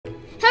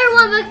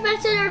everyone, welcome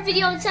back to another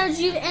video on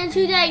SoundsJude, and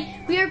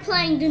today we are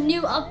playing the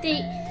new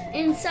update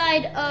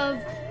inside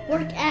of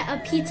Work at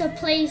a Pizza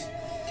Place.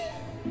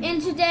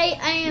 And today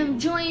I am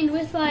joined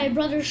with my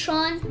brother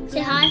Sean.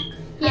 Say hi.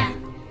 Yeah.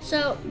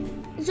 So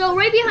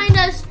right behind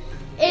us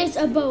is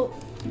a boat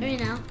right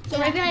now. So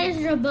right behind us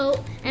is a boat,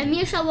 and me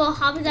and Sean will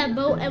hop in that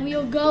boat and we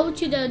will go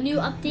to the new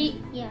update.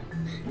 Yeah.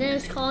 That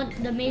is called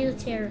the Maze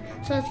of Terror.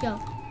 So let's go.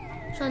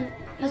 Sean,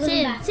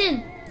 sit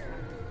in.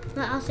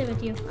 No, I'll sit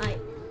with you. Alright.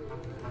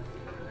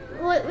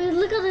 Wait,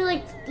 look at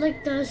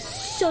like the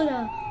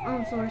soda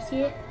on the floor.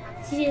 See it?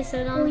 See the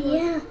soda on the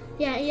floor?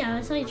 Yeah. Yeah.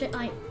 That's how you drink.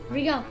 Alright, here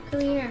we go.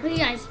 Come here. Look, you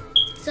guys.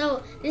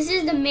 So this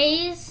is the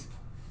maze.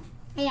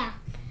 Yeah.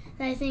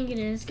 I think it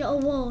is. Go. Oh,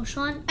 whoa,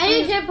 Sean. I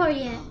didn't teleport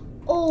yet.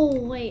 Oh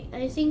wait,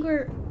 I think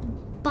we're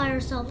by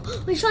ourselves.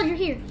 Wait, Sean, you're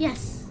here.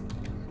 Yes.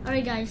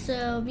 Alright, guys.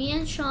 So me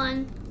and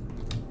Sean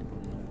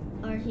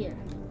are here.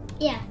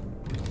 Yeah.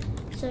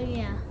 So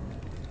yeah.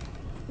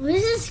 Well,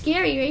 this is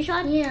scary, right,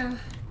 Sean? Yeah.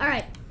 All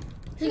right.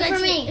 So guys, for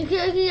me.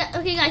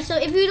 Okay, guys. So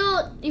if you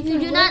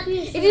do not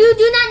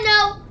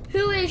know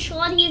who is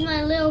Sean, he is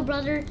my little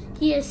brother.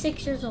 He is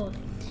 6 years old.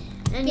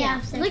 And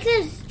yeah, look at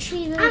this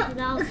tree.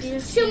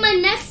 So my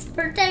next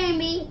birthday will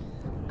be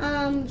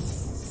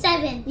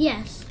 7.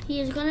 Yes, he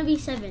is gonna be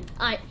 7.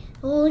 All right.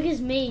 Oh, look at his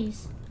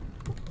maze.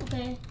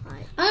 Okay. All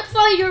right. I'm gonna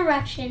follow your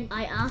direction.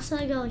 I also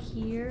go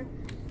here.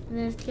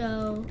 And let's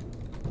go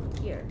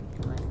here.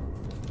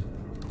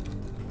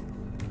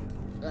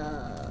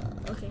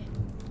 Okay.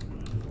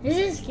 This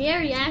is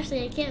scary,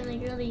 actually. I can't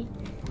really. Wait,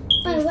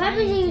 what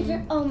happens when you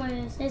turn? Oh my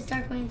goodness, it's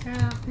dark when you turn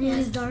off. Yeah,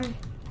 it's dark.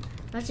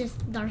 That's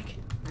just dark.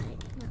 Right.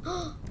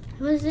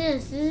 What is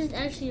this? This is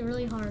actually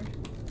really hard.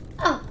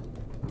 Oh,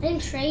 I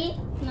didn't trade?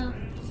 No,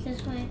 it's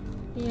this way.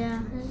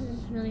 Yeah, this is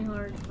really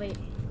hard. Wait.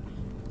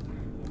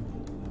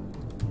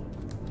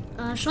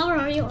 Sean,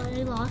 are you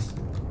already lost?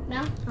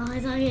 No? Oh, I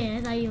thought you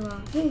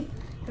lost. I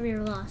thought you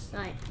were lost.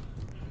 Alright.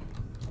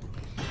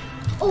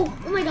 Oh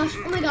my gosh,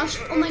 oh my gosh,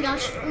 oh my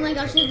gosh, oh my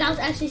gosh, that was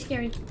actually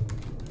scary.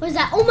 What is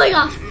that? Oh my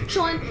gosh,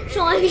 Sean.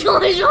 Oh my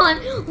gosh,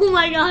 oh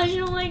my gosh,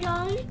 oh my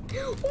gosh.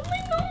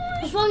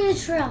 I'm following the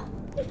trail.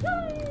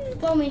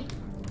 Follow me.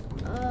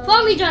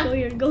 Follow me,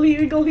 John. Go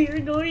here.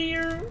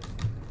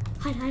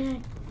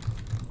 Hide.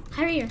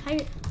 Hide here.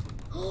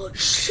 Oh,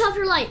 shut off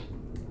your light.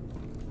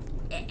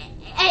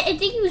 I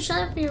think you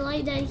shut off your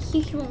light that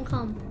he won't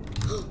come.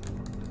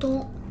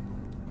 Don't.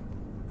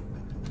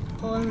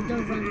 Oh,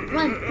 don't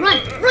run!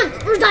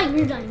 We're dying!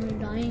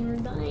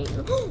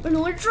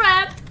 We're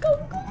trapped! Go!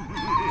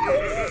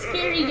 This is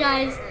scary,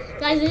 guys.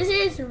 Guys, this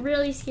is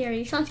really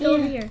scary. Sean, go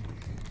over here.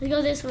 Let's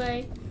go this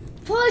way.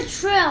 Follow the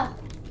trail.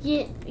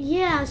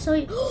 Yeah. So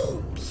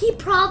he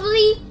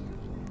probably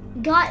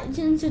got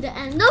into the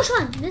end. No,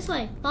 Sean, this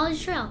way. Follow the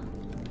trail.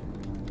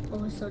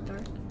 Oh, it's so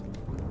dark.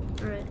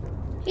 All right.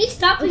 He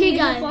stopped. Okay,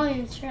 guys.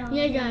 Following the trail.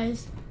 Yeah,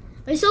 guys.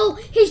 So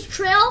his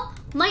trail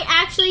might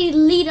actually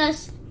lead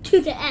us to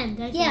the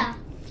end. I think.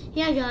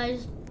 Yeah,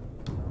 guys.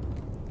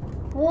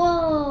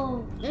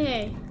 Whoa.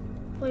 Okay.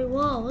 Wait,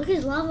 whoa. Look at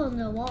his lava on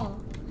the wall.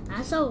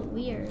 That's so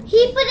weird.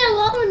 He put a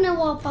lava on the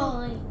wall,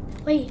 probably.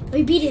 Wait,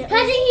 we beat it.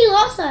 I think he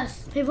lost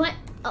us. Wait, what?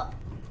 Oh.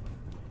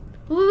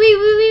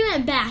 We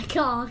went back.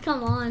 Oh,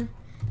 come on.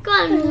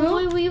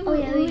 We did.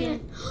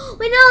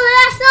 Wait, no,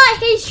 that's not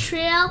his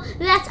trail.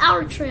 That's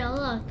our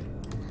trail.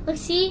 Look,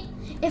 see?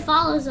 It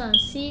follows us,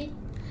 see?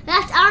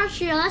 That's our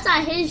trail. That's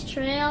not his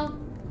trail.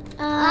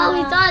 We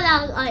thought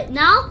that was alright.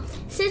 Now,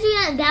 since we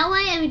went that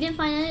way and we didn't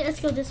find it, let's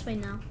go this way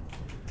now.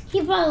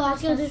 He probably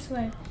lost us. Let's go this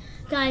way.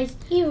 Guys,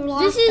 he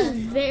lost this is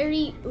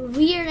very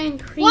weird and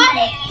creepy.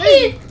 Why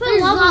did he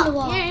put lava on the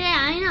wall? Yeah,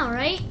 I know,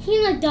 right?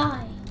 He might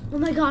die. Oh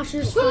my gosh,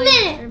 there's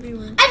fire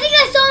everywhere. I think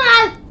I saw him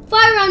have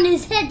fire on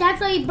his head. That's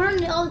why he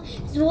burned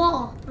his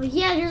wall. Oh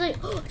yeah, there's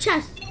like,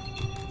 chest.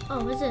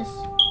 Oh, what's this?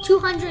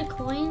 200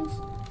 coins?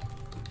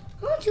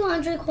 I want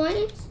 200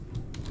 coins.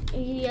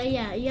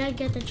 Yeah, you gotta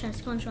get the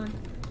chest. Come on, Sean.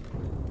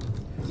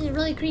 This is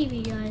really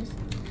creepy, guys.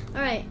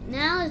 Alright,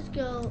 now let's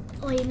go.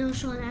 Oh, wait, no,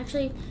 Sean,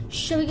 actually,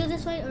 should we go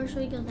this way or should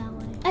we go that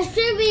way? I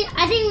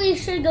think we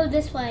should go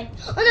this way.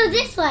 Oh, no,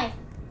 this way.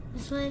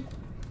 This way?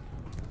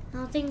 I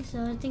don't think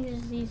so. I think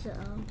there's these,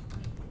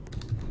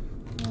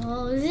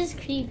 Whoa, this is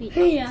creepy.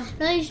 Yeah.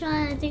 Really,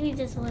 Sean, I think we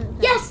just went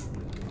back. Yes!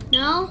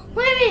 No?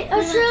 Wait a minute,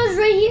 our trail is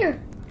right here.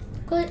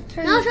 Go,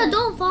 turn no, Sean,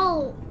 don't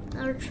follow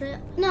our trail.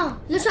 No.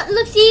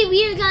 Look, see,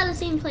 we got the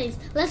same place.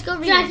 Let's go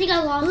over here. I think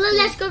I lost you.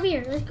 Let's go over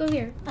here.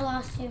 I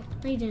lost you.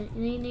 No, you didn't.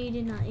 No, you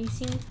did not. You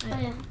see me? Oh,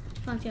 yeah.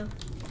 Come on, go.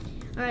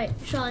 All right,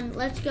 Sean,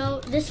 let's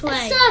go this way.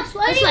 It sucks.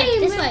 Why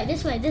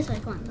This way.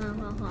 Come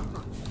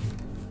on.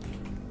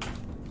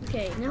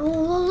 Okay, now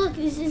look,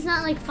 this is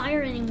not like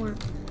fire anymore.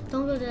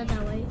 Don't go that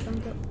way.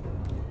 Don't go.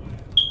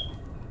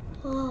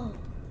 Oh,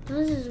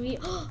 this is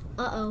weird.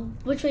 Uh-oh.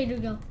 Which way do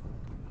we go?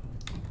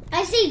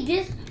 I see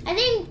this. I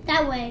think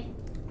that way.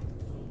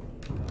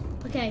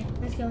 Okay,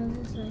 let's go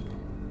this way.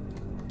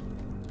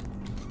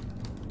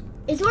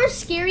 It's more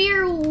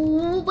scarier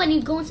when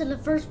you go into the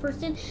first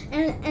person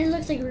and it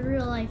looks like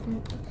real life.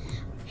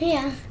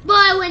 Yeah.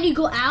 But when you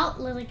go out,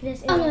 like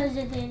this. Oh no, it's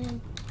a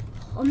thing.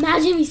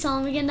 Imagine we saw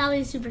him again. That would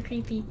be super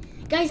creepy.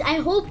 Guys, I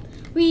hope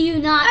we do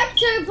not.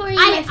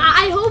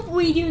 I hope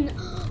we do not.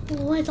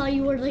 Oh, I thought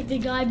you were like the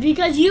guy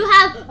because you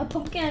have a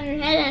pumpkin on your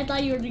head and I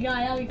thought you were the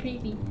guy. That would be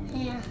creepy.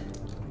 Yeah.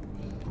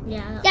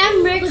 Yeah. Yeah,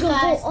 I'm rich,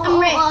 guys. I'm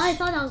rich. Oh, I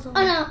thought that was a hole.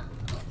 Oh no.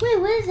 Wait,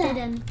 what is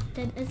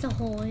that? It's a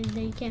hole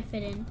that you can't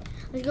fit in.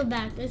 Let's go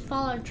back. Let's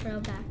follow our trail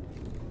back.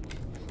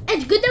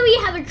 It's good that we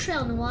have a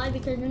trail. Know why?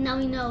 Because now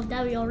we know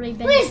that we already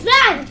been. What is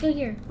that? Let's go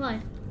here. Why?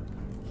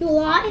 You know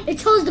why? It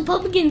tells the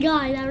pumpkin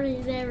guy that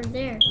we're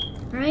there.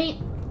 Right?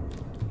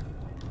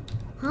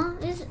 Huh?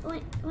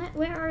 Wait,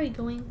 where are we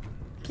going?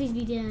 Please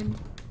be the end.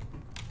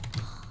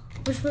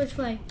 Which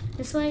way?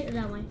 This way or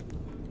that way?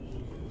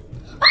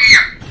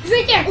 Ah! It's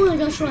right there. Oh my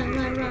gosh, run.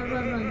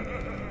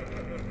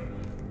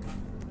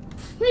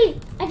 Wait,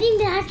 I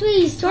think that's where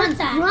he starts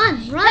at.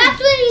 Run. That's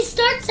where he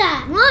starts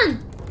at.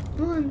 Run.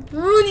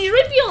 He's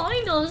right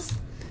behind us.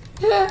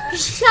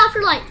 Stop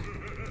your light.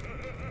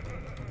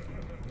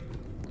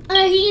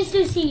 He can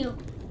still see you.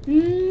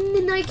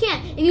 No, you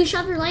can't. If you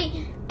shut your light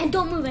and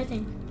don't move, I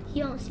think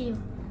he don't see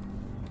you.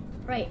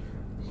 Right.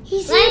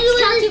 He sees you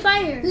with his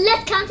fire.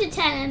 Let's count to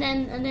 10,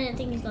 and then I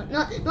think he's gone.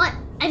 No, I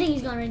think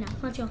he's gone right now.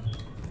 Let's go.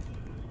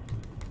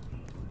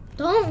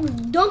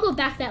 Don't go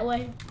back that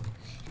way.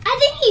 I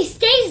think he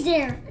stays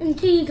there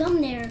until you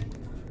come there.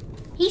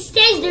 He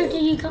stays there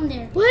until you come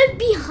there. What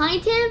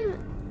behind him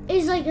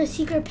is like a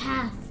secret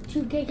path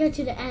to get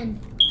to the end.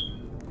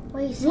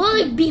 Wait, What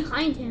like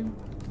behind him?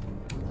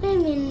 Wait a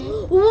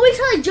minute. Well, we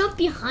try to jump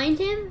behind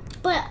him,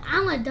 but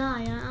I'm gonna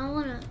die. I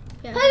wanna.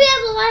 Yeah. How do we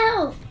have a lot of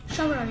health?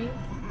 Shovel on you.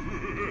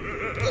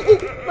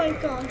 Oh my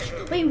gosh.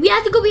 Wait, we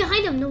have to go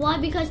behind him. No, why?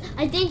 Because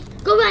I think...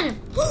 Go behind him.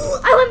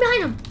 I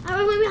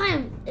went behind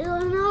him. Oh,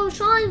 no,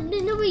 Sean.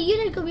 No, wait, you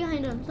didn't go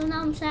behind him. So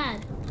now I'm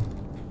sad.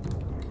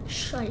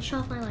 Shut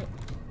off my light.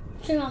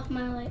 Shut off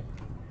my light.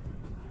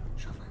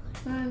 Shut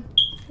off my light.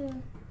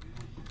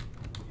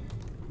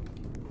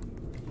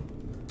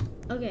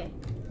 Okay.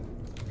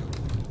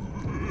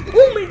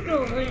 Oh my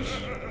gosh.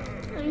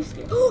 I'm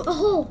scared. Oh, a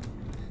hole.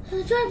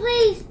 Try,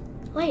 please.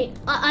 Wait,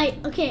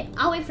 okay,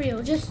 I'll wait for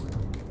you. Just...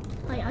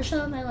 Wait, I'll shut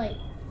off my light.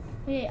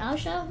 Okay, I'll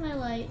shut off my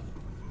light.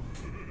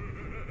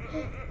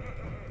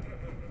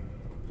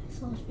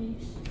 Small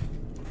space.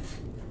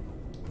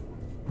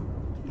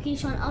 Okay,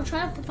 Sean, I'll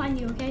try to find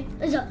you, okay?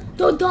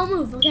 Don't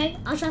move, okay?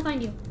 I'll try to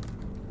find you.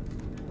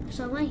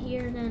 So I went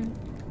here, then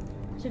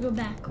to go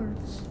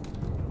backwards.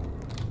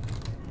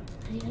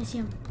 I see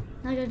him.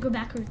 Now I gotta go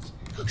backwards.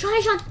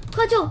 Sean, come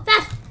on, Joe,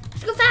 fast!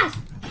 Let's go fast!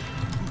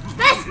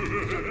 Fast!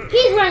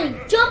 He's running.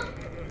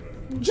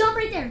 Jump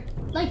right there.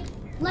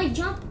 Like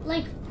jump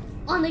like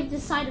on like the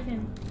side of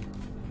him.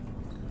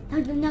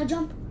 Now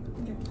jump.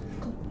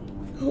 Go.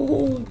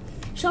 Oh,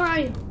 Sean, where are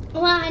you?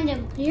 Behind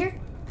him. Here?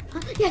 Huh?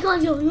 Yeah, come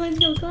on, Joe.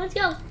 Let's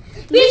go.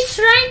 Be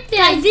strengthened.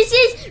 Guys, this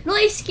is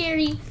really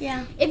scary.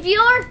 Yeah. If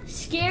you're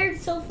scared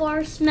so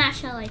far,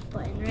 smash that like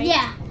button, right?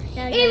 Yeah.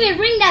 Yeah, Even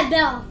ring that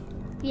bell.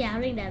 Yeah,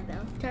 ring that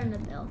bell. Turn the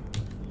bell.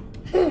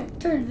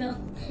 Turn the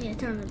bell. Yeah,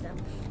 turn the bell.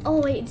 Oh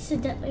wait, this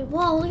is wait,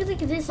 whoa, look at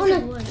this. Oh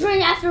no, it's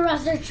right after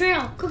us, there's a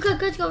trail. Go,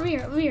 let's go over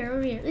here.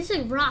 There's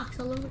like rocks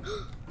all over.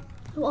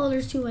 Oh,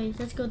 there's two ways.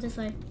 Let's go this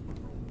way.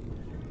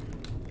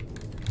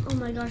 Oh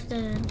my gosh,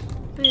 dead end.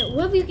 Okay,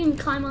 what if you can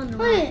climb on the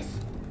rocks?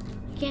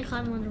 You can't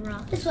climb on the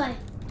rocks. This way.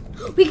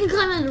 We can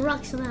climb on the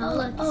rocks somehow.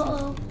 Look.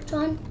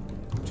 John.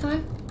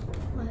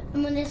 What?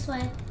 I'm on this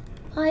way.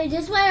 Oh,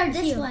 this way or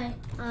this way?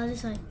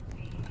 This way.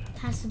 It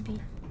has to be.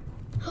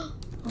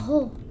 A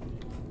hole.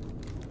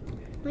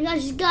 Oh my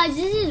gosh, guys,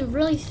 this is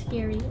really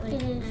scary. Like,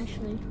 it is.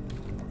 Actually.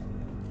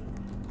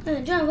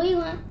 John, what do you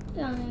want?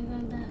 Yeah, I'm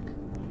going back.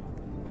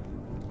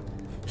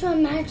 John,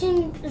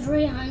 imagine it's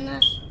right behind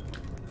us.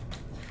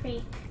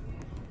 Freak.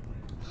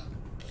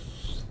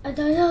 I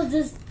don't know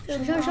this.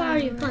 Sean, are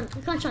you? Come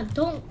on, Sean.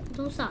 Don't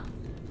stop.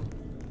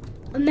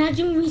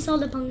 Imagine we saw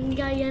the pumpkin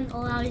guy again.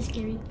 Oh, that was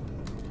scary.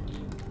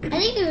 I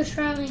think it was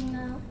traveling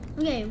now.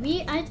 Okay,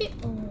 I think.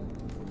 Oh,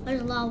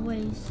 there's a lot of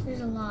ways. There's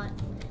a lot.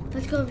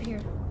 Let's go over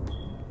here.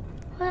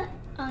 What?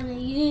 Oh no,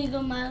 you need to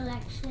go my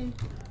election.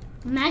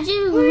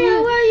 Imagine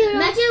where are you?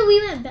 Imagine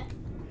we went back.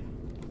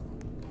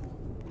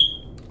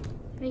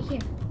 Right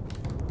here.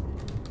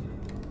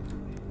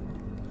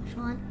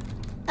 Sean.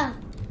 Oh.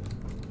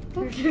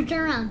 Turn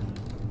around.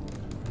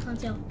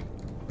 Conceal.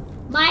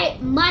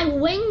 My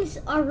wings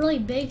are really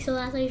big, so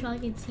that's why Sean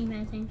can see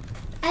me, I think.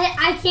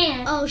 I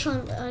can't. Oh,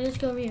 Sean, let's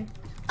go over here.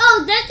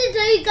 Oh, that's to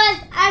tell you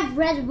guys, I have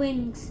red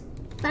wings.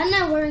 But I'm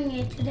not wearing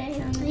it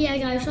today. Yeah,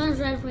 guys, Sean's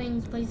red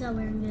wings, but he's not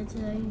wearing it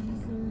today.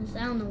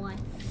 I don't know why.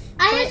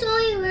 I just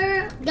only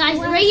wear. Guys,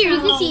 right here,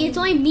 you can see it's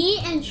only me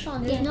and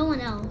Sean. There's no one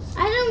else.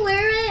 I don't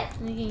wear it.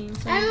 In the game,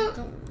 so I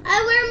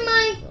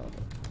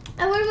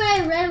wear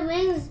my red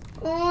wings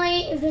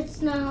only if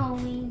it's not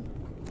Halloween.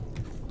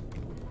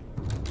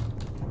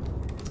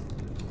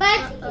 But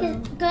I think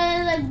it's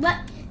good. But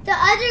the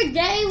other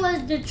day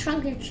was the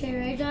trunk or treat,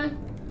 right, John?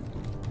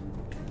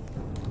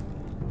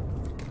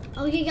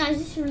 Okay, guys,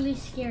 this is really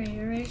scary,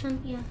 right, Sean?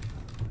 Yeah.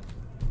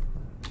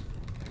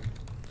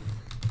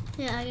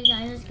 Yeah, okay,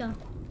 guys, let's go.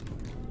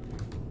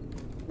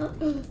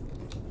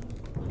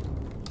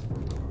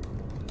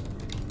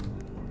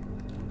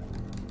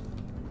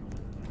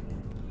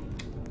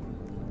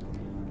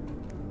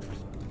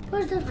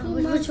 Where's the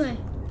food? Which way?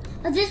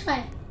 This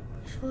way.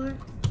 Sure.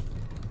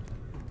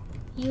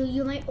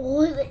 You might.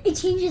 Oh, it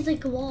changes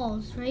like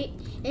walls, right?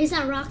 It's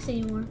not rocks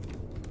anymore.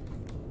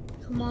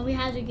 Come on, we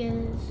have to get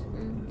this.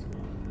 And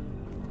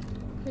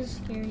this is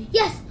scary.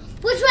 Yes.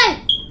 Which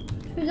way?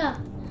 Here we go.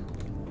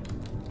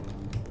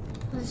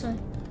 This way.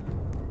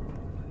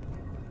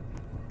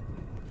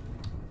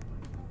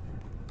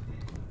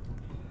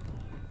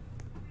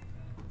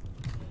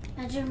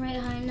 Imagine right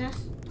behind us.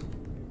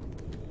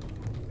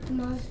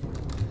 Come on.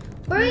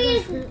 Where are you?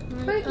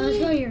 Let's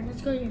go here.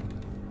 Let's go here.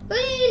 Where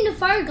are you in the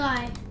fire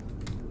guy?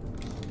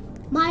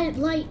 My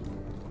light.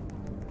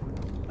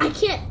 I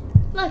can't.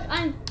 Look,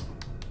 I'm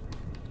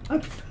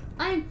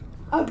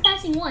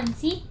pressing one.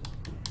 See?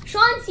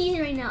 Sean sees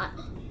it right now.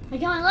 I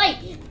got my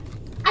light.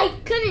 I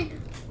couldn't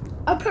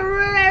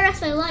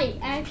press my light.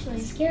 Actually,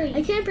 It's scary.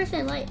 I couldn't press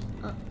my light.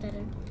 Oh, that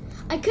end.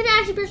 I couldn't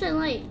actually press my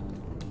light.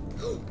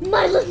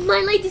 My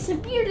light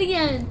disappeared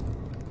again.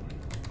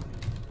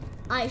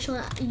 Alright,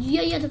 Sean.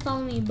 Yeah, you have to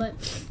follow me, but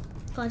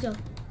come on, let's go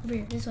over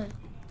here. This way.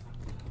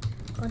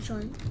 Come on,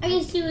 Sean. I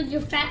can see with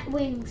your fat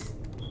wings.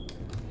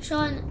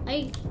 Sean,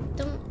 I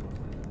don't.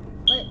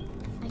 What?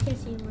 I can't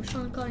see anymore.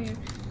 Sean, come here.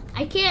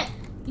 I can't.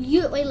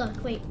 You wait.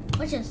 Look. Wait.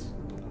 Watch this.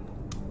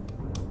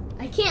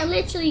 I can't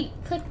literally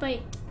click my.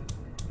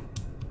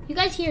 You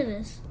guys hear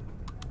this?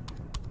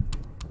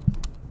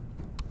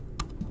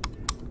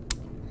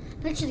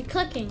 Literally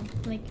clicking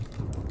like.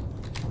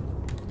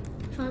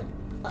 Sean.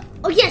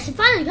 Oh yes! I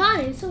finally got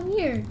it. It's so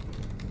weird.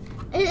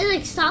 It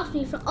like stops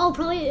me from. Oh,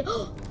 probably.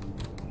 Look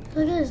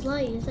at this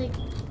light. It's like.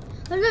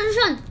 No,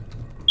 Sean.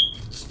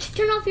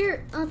 Turn off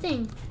your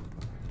thing.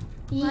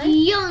 What?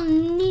 You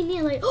don't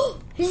need like. Oh,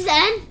 this is the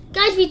end,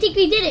 guys. We think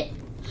we did it.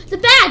 The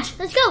badge.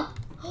 Let's go,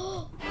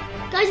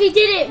 guys. We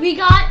did it. We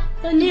got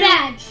the new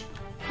badge.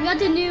 We got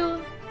the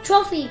new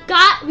Trophy.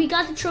 We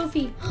got the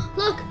trophy.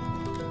 Look,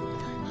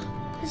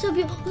 it's so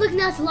beautiful. Look,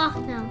 now it's locked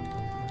now.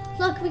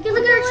 Look, we can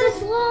look at our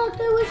trophy. Locked.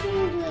 I wish we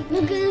would do like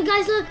Look,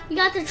 guys. Look, we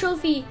got the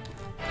trophy.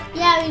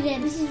 Yeah, we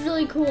did. This is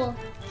really cool.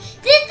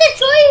 This is the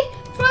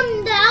trophy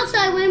from the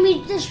outside when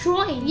we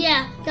destroyed.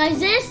 Yeah, guys.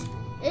 This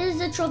is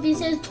the trophy. It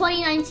says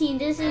 2019.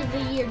 This is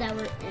the year that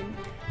we're in.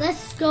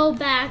 Let's go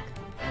back.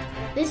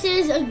 This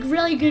is a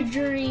really good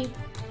journey.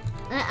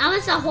 I'm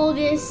gonna hold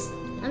this.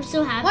 I'm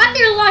so happy. Why are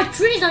there a lot of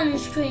trees on the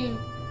screen?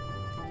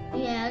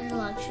 Yeah, there's a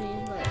lot of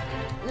trees, but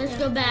let's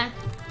go back.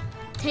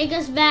 Take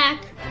us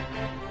back.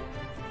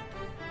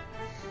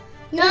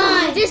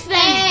 9, this been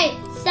 8,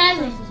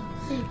 7.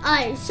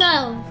 Alright,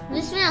 so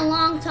this been a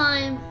long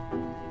time.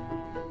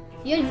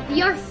 Your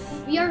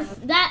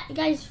that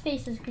guy's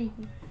face is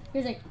creepy.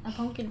 There's like a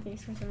pumpkin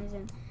face for some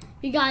reason.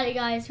 We got it,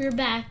 guys. We're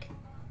back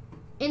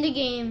in the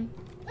game.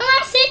 I'm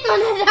not sitting on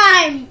the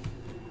time.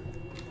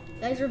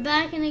 Guys, we're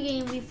back in the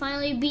game. We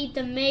finally beat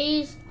the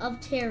Maze of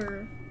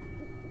Terror.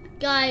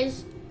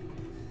 Guys,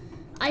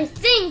 I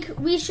think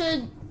we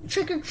should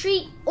trick or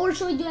treat, or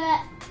should we do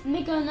that?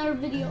 Make another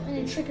video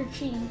in the trick or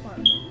treating part.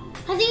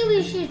 I think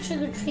we should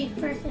trick or treat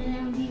first and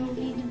then we will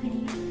leave the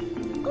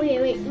video. Okay,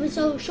 wait.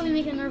 So should we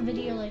make another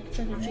video like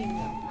trick or treating?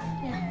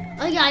 Yeah.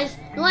 Okay, guys.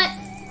 You know what?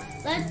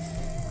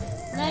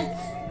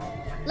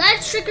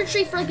 Let's trick or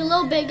treat for like a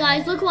little bit,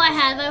 guys. Look what I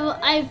have.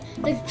 I have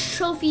the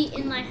trophy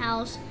in my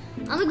house.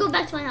 I'm gonna go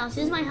back to my house.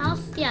 This is my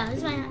house? Yeah, this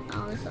is my house.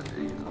 Oh, this is not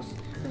my house.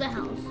 Where's the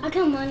house? I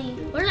got money.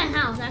 Where's my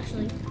house,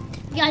 actually?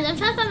 Guys, I'm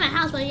trying to find my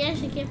house, but I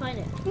actually can't find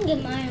it. I can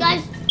get mine.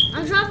 Guys,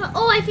 I'm trying to find...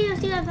 Oh, I think I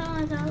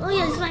found my house. Oh,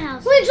 yeah, this is my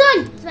house. Wait,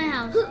 John. This is my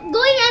house. Going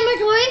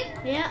inventory?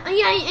 Yeah?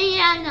 Yeah,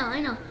 I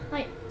know.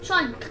 Wait,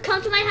 Sean,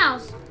 come to my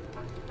house.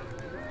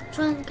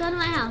 Sean, come to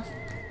my house.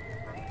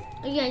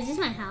 Oh, guys, this is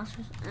my house.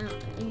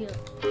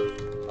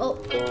 Oh,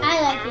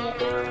 I like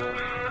it.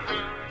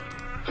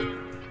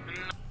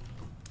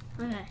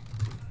 okay.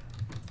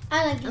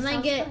 I like this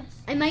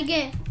I might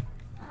get...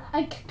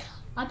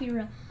 I'll be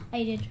real.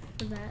 I did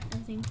for that, I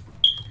think.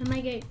 I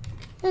might get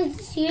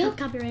It's you?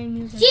 copyright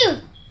music. It's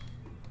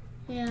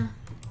you. Yeah.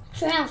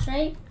 It's your house,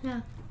 right?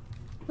 Yeah.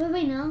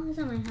 Wait, no, it's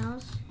not my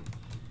house.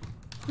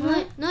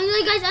 What? No,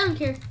 guys, I don't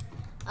care.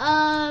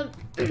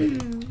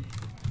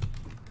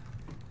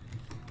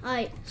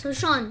 Alright, so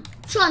Sean,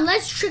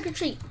 let's trick or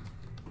treat.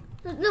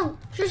 No,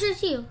 sure,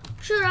 it's you.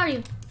 Sure are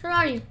you?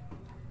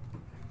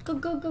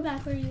 Go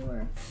back where you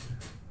were.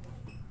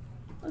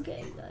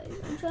 Okay, guys,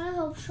 I'm trying to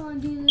help Sean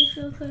do this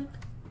real quick.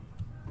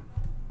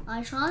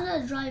 Sean's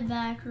gonna drive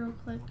back real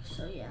quick,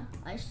 so yeah.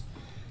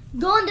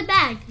 Go in the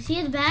bag.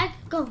 See the bag?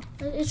 Go.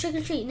 It's trick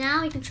or treat.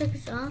 Now we can trick or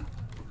treat. Huh?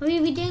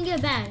 We didn't get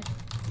a bag.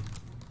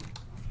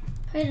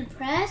 Hit and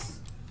press?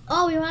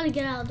 Oh, we want to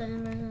get out the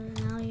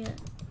inverter now yet.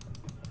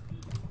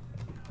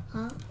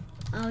 Huh?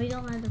 Oh, we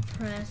don't have to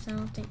press, I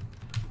don't think.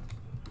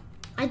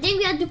 I think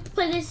we have to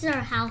put this in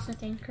our house, I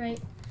think, right?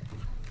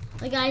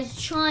 Like, guys,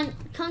 Sean,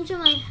 come to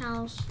my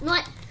house. No,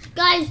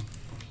 guys,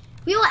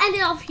 we will end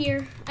it off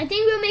here. I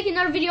think we'll make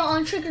another video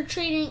on trick or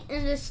treating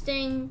in this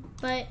thing,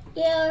 but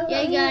yeah,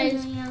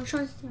 guys.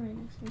 Sean's sitting right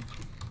next to me.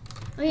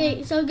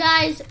 Okay, so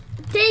guys,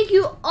 thank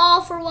you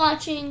all for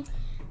watching.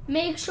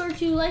 Make sure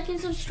to like and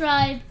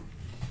subscribe,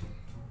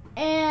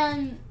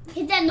 and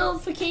hit that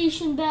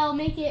notification bell.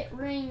 Make it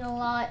ring a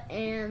lot,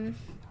 and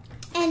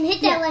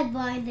hit that like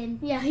button.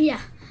 Yeah.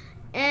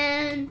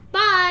 And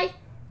bye.